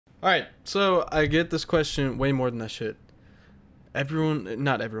Alright, so I get this question way more than I should. Everyone,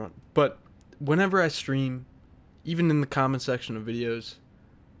 not everyone, but whenever I stream, even in the comment section of videos,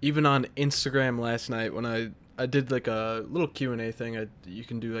 even on Instagram last night when I did like a little Q&A thing, you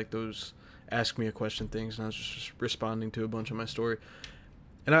can do like those ask me a question things, and I was just responding to a bunch of my story.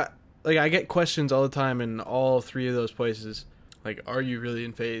 And I get questions all the time in all three of those places. Like, are you really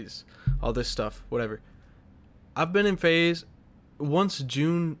in FaZe? All this stuff, whatever. I've been in FaZe once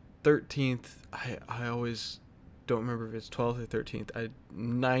June 13th. I always don't remember if it's 12th or 13th.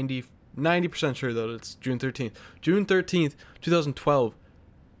 90% sure though it's June 13th. June 13th, 2012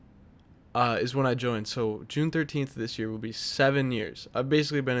 is when I joined. So June 13th this year will be 7 years. I've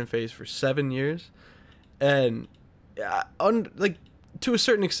basically been in FaZe for 7 years. And like, to a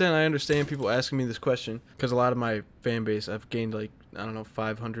certain extent, I understand people asking me this question because a lot of my fan base, I've gained like, I don't know,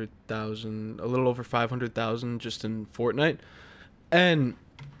 500,000, a little over 500,000 just in Fortnite. And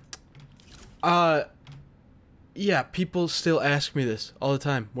yeah, people still ask me this all the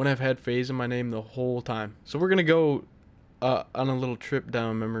time when I've had FaZe in my name the whole time. So we're gonna go on a little trip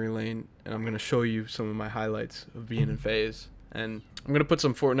down memory lane, and I'm gonna show you some of my highlights of being in FaZe. And I'm gonna put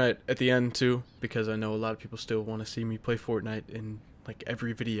some Fortnite at the end too, because I know a lot of people still want to see me play Fortnite in like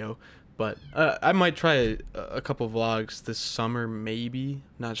every video. But I might try a couple vlogs this summer, maybe.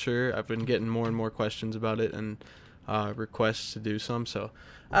 Not sure. I've been getting more and more questions about it and requests to do some. So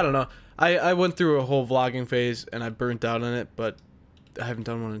I don't know. I went through a whole vlogging phase and I burnt out on it, but I haven't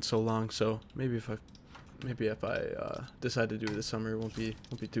done one in so long. So maybe if I decide to do it this summer, it won't be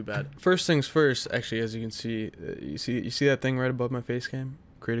too bad. First things first. Actually, as you can see, you see that thing right above my face cam?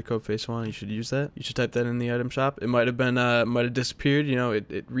 Creator code FaZeSwan. You should use that. You should type that in the item shop. It might have disappeared. You know,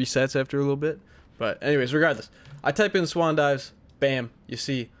 it resets after a little bit. But anyways, regardless, I type in Swan Dives. Bam. You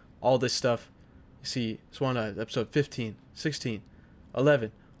see all this stuff. You see Swan Dives episode 15, 16,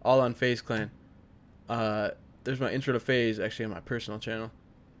 11, all on FaZe Clan. There's my intro to FaZe actually on my personal channel.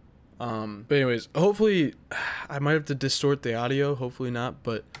 But anyways, hopefully I might have to distort the audio, hopefully not,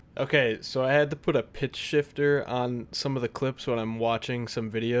 but okay, so I had to put a pitch shifter on some of the clips when I'm watching some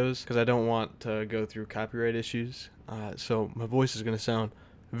videos because I don't want to go through copyright issues. So my voice is going to sound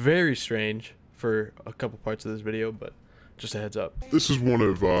very strange for a couple parts of this video, but just a heads up. This is one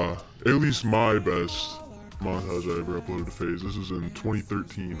of at least my best montage I ever uploaded to FaZe. This is in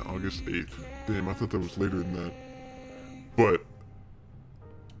 2013, August 8th. Damn, I thought that was later than that. But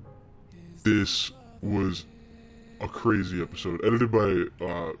this was a crazy episode, edited by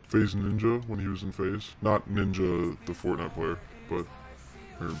FaZe Ninja when he was in FaZe. Not Ninja, the Fortnite player, but,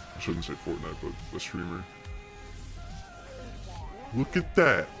 or I shouldn't say Fortnite, but the streamer. Look at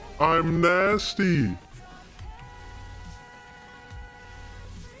that! I'm nasty!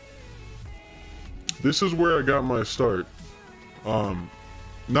 This is where I got my start.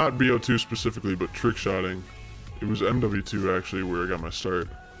 Not BO2 specifically, but trick shotting. It was MW2 actually where I got my start.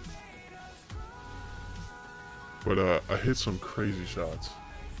 But I hit some crazy shots.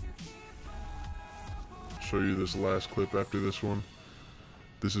 I'll show you this last clip after this one.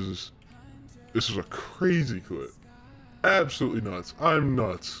 This is a crazy clip. Absolutely nuts. I'm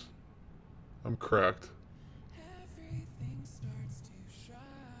nuts. I'm cracked.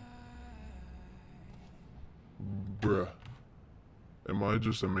 Bruh. Am I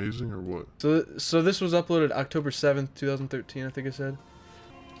just amazing or what? So this was uploaded October 7th, 2013, I think I said.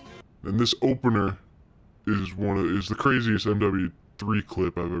 And this opener is the craziest MW3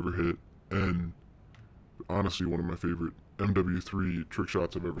 clip I've ever hit, and honestly one of my favorite MW3 trick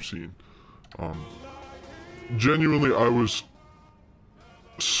shots I've ever seen. Genuinely, I was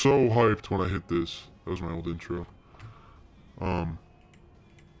so hyped when I hit this. That was my old intro.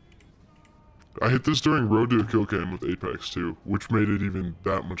 I hit this during Road to a Kill Cam with Apex too, which made it even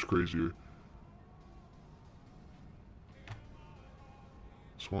that much crazier.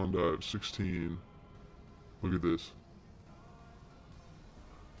 Swan Dive 16. Look at this.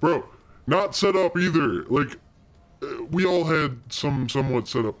 Bro, not set up either. Like, we all had somewhat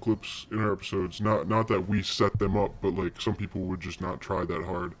set up clips in our episodes. Not that we set them up, but like some people would just not try that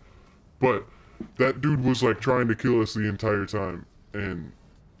hard. But that dude was like trying to kill us the entire time, and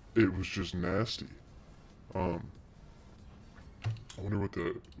it was just nasty. I wonder what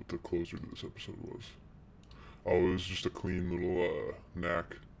the closer to this episode was. Oh, it was just a clean little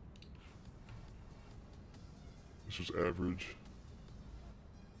knack. This was average.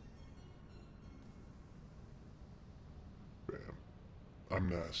 Bam. I'm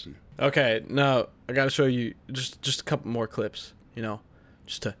nasty. Okay, now I gotta show you just a couple more clips, you know,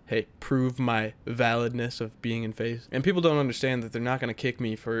 just to, hey, prove my validness of being in FaZe. And people don't understand that they're not gonna kick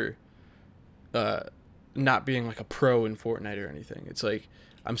me for not being like a pro in Fortnite or anything. It's like,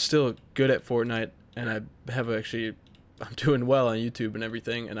 I'm still good at Fortnite, and I'm doing well on YouTube and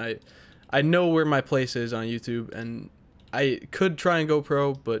everything, and I know where my place is on YouTube, and I could try and go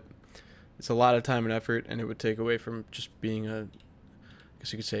pro, but it's a lot of time and effort, and it would take away from just being a, I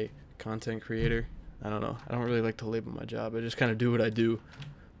guess you could say, content creator. I don't know. I don't really like to label my job. I just kind of do what I do.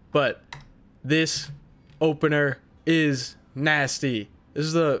 But this opener is nasty. This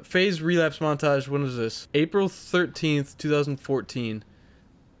is the FaZe relapse montage. When was this? April 13th, 2014.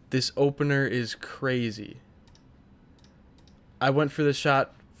 This opener is crazy. I went for the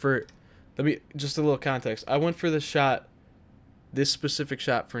shot for... just a little context. I went for the shot, this specific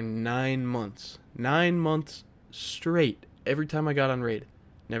shot, for 9 months. 9 months straight. Every time I got on raid.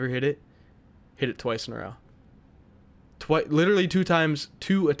 Never hit it. Hit it twice in a row. Literally 2 times,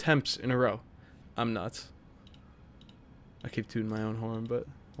 2 attempts in a row. I'm nuts. I keep tooting my own horn, but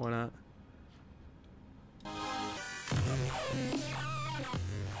why not?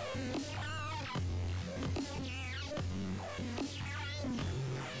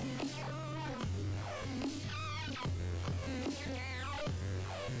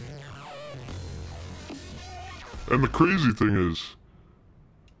 And the crazy thing is,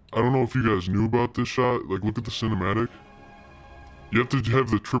 I don't know if you guys knew about this shot. Like, look at the cinematic. You have to have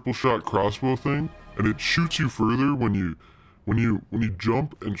the triple shot crossbow thing, and it shoots you further when you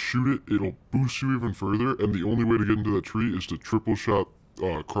jump and shoot it. It'll boost you even further, and the only way to get into that tree is to triple shot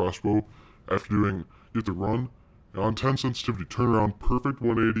crossbow. After doing, you have to run, and on 10 sensitivity, turn around, perfect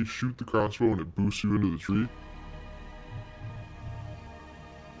 180, shoot the crossbow, and it boosts you into the tree.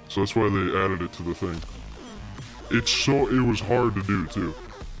 So that's why they added it to the thing. It was hard to do too.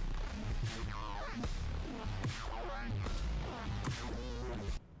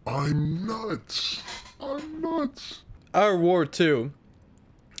 I'm nuts. I'm nuts. Our War 2,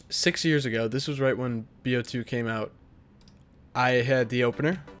 6 years ago, this was right when BO2 came out. I had the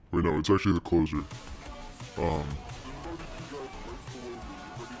opener. Wait, no, it's actually the closer.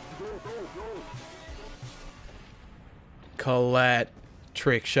 Colette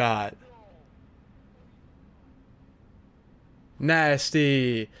trick shot.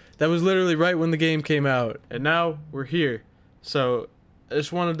 Nasty. That was literally right when the game came out, and now we're here. So I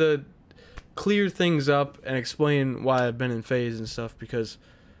just wanted to clear things up and explain why I've been in FaZe and stuff, because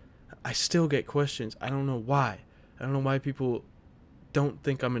I still get questions. I don't know why. I don't know why people don't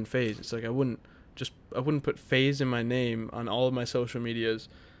think I'm in FaZe. It's like I wouldn't put FaZe in my name on all of my social medias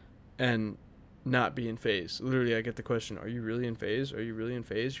and not be in FaZe. Literally, I get the question, are you really in FaZe? Are you really in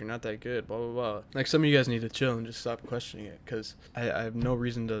FaZe? You're not that good, blah, blah, blah. Like, some of you guys need to chill and just stop questioning it, because I have no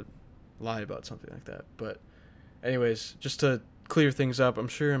reason to lie about something like that. But anyways, just to clear things up, I'm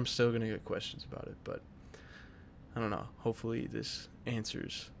sure I'm still going to get questions about it, but I don't know. Hopefully this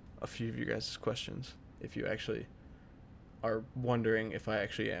answers a few of you guys' questions, if you actually are wondering if I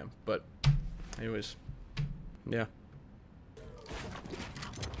actually am. But anyways, yeah.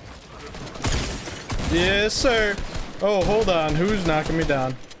 Yes, sir. Oh, hold on. Who's knocking me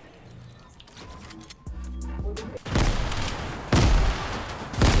down?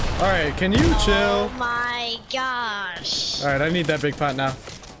 Alright, can you chill? Oh my gosh. Alright, I need that big pot now.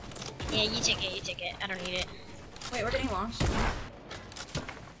 Yeah, you take it, I don't need it. Wait, we're getting launched.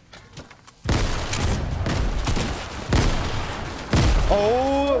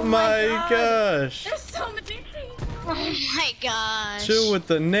 Oh my gosh. There's so many. Oh my gosh. Chill with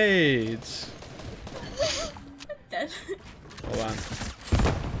the nades. Dead. Hold on.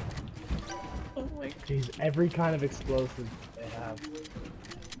 Oh my god. Jeez, every kind of explosive they have.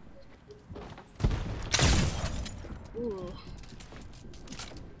 Ooh.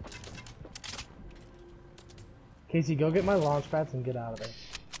 Casey, go get my launch pads and get out of there.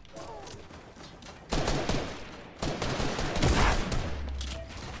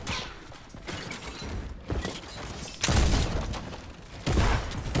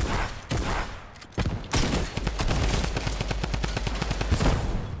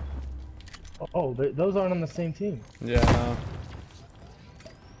 Oh, those aren't on the same team. Yeah, no.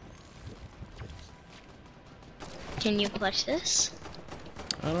 Can you clutch this?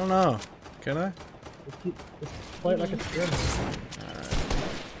 I don't know. Can I? Let's play it like a scrim. Alright.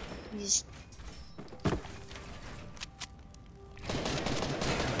 You just...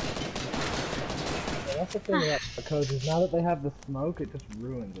 Yeah, that's the thing about the codes is now that they have the smoke, it just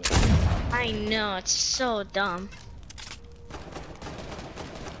ruins it. I know, it's so dumb.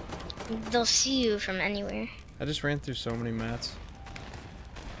 They'll see you from anywhere. I just ran through so many mats.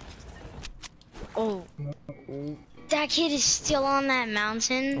 Oh. That kid is still on that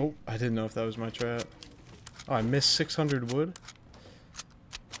mountain. Oh, I didn't know if that was my trap. Oh, I missed 600 wood.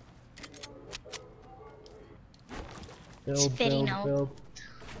 Build, Spitting build, out. build.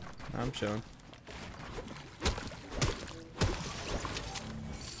 I'm chilling.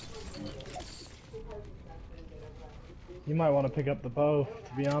 You might want to pick up the bow,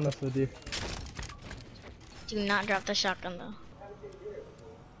 to be honest with you. Do not drop the shotgun though.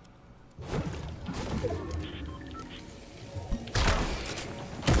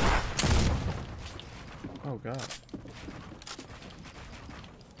 Oh god.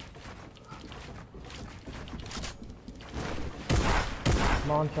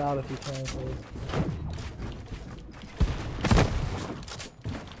 Launch out if you can, please.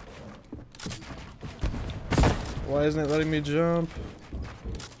 Why isn't it letting me jump?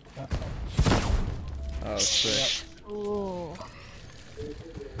 Oh, sick. Ooh.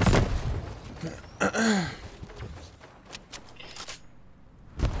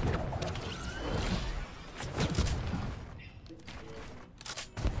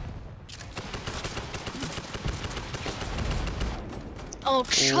 Oh,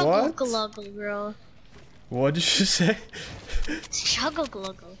 chuggle What? gluggle, bro. What did you say? Chuggle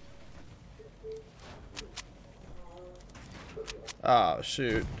gluggle. Oh,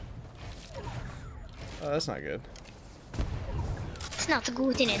 shoot. Oh, that's not good. It's not the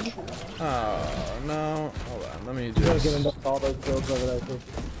good in it. Oh, no. Hold on, let me You gotta get just... into all those builds over there, too.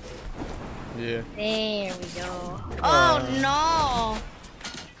 Yeah. There we go. Oh no!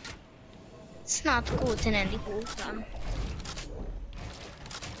 It's not good in any hood.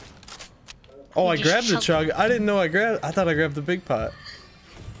 Oh, I You just grabbed the chug. I didn't know I grabbed... I thought I grabbed the big pot.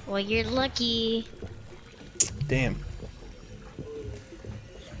 Well, you're lucky. Damn.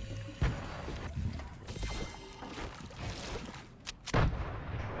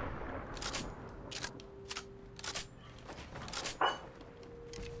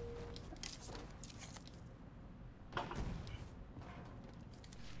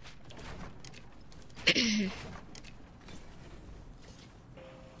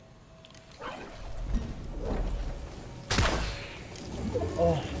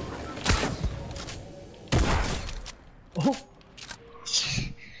 Oh. Oh.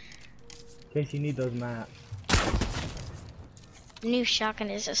 In case you need those mats. The new shotgun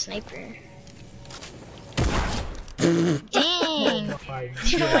is a sniper. Dang! Oh my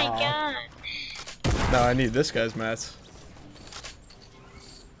Oh my god! Now I need this guy's mats.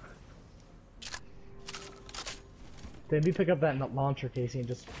 Maybe pick up that launcher, Casey, and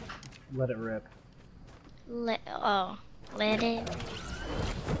just let it rip. Let it.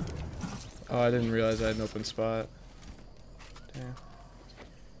 Oh, I didn't realize I had an open spot. Damn.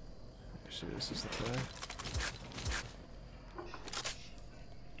 Actually, this is the play.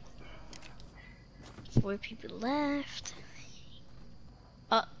 4 people left.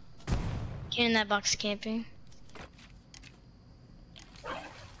 Oh, get in that box camping.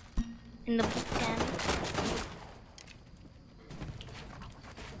 In the book pen.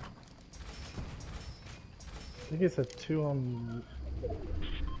 I think it's a 2-on-1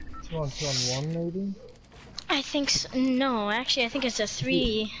 maybe? I think so. No, actually, I think it's a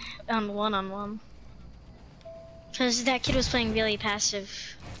 3-on-1-on-1. Because that kid was playing really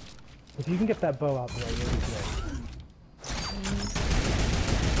passive. If you can get that bow out the way, really good.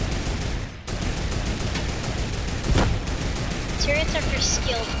 Turrets are for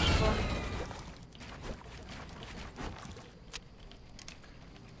skilled people.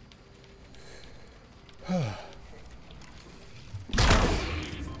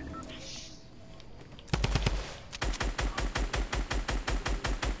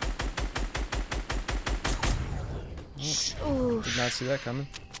 Ooh. Did not see that coming.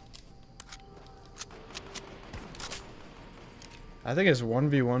 I think it's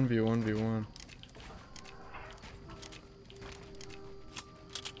 1v1v1v1.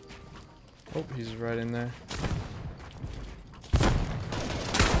 Oh, he's right in there.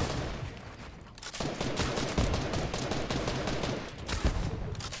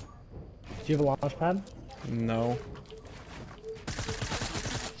 Do you have a launch pad? No.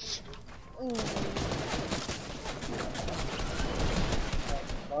 Ooh.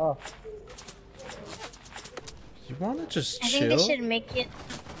 Oh. You wanna just I chill? think they should make it.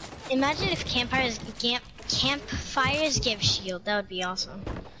 Imagine if campfires give shield. That would be awesome.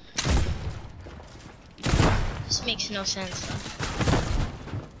 This makes no sense though.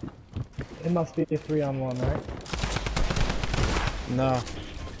 It must be a 3-on-1, right? No.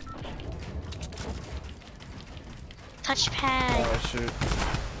 Touchpad. Oh shoot.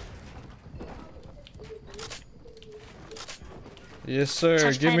 Yes, sir.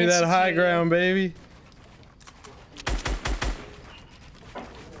 Touchpad Give me that high insecurity. ground, baby.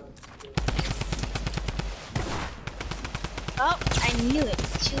 Oh, I knew it.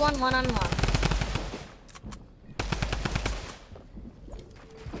 2-on-1-on-1.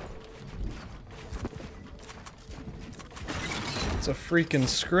 It's a freaking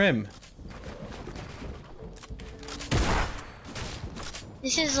scrim.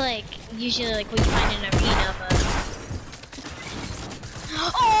 This is like usually like what you find in an arena, but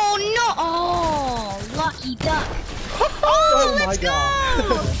oh no! Oh, lucky duck! Oh, my let's god.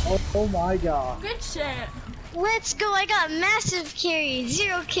 go! Oh my god. Good shit. Let's go! I got massive carry,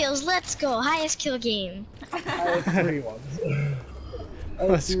 0 kills. Let's go! Highest kill game. I had 3 ones.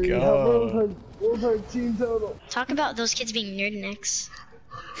 Let's go. What was our team total? Talk about those kids being nerd necks.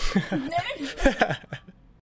 Nerd.